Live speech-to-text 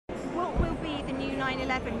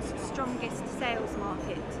911's strongest sales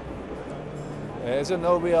market? As you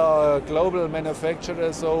know, we are a global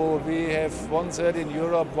manufacturer, so we have 1/3 in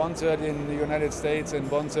Europe, 1/3 in the United States, and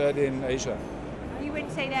 1/3 in Asia. You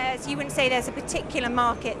wouldn't say there's a particular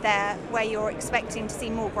market there where you're expecting to see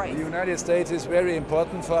more growth? The United States is very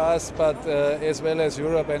important for us, but as well as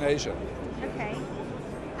Europe and Asia. Okay.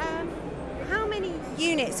 How many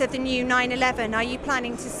units of the new 911 are you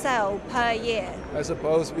planning to sell per year? I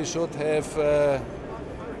suppose we should have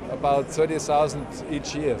about 30,000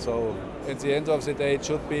 each year, so at the end of the day it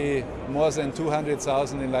should be more than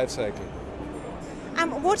 200,000 in life cycle.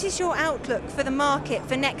 What is your outlook for the market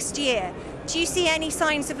for next year? Do you see any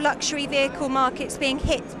signs of luxury vehicle markets being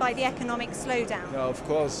hit by the economic slowdown? Yeah, of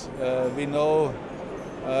course. We know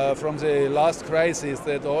from the last crisis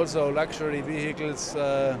that also luxury vehicles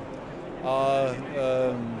are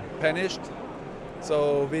punished.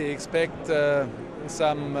 So we expect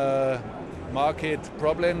some market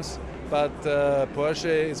problems, but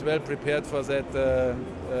Porsche is well prepared for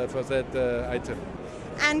that item.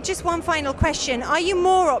 And just one final question. Are you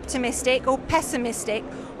more optimistic or pessimistic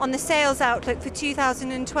on the sales outlook for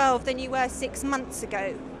 2012 than you were 6 months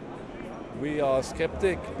ago? We are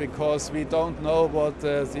skeptic because we don't know what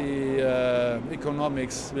the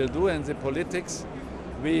economics will do and the politics.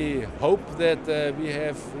 We hope that we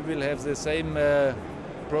will have the same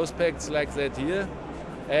prospects like that here.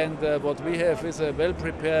 And what we have is a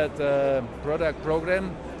well-prepared product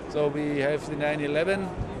program. So we have the 911,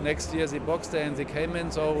 next year the Boxster and the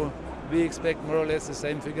Cayman, so we expect more or less the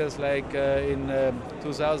same figures like in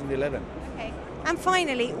 2011. Okay. And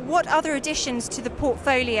finally, what other additions to the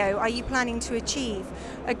portfolio are you planning to achieve?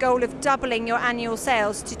 A goal of doubling your annual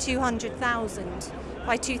sales to 200,000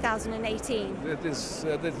 by 2018? That's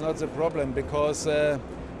not the problem, because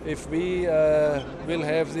if we will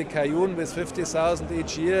have the Cayenne with 50,000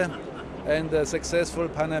 each year, and a successful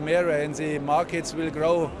Panamera and the markets will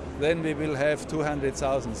grow, then we will have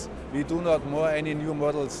 200,000. We do not more any new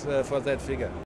models for that figure.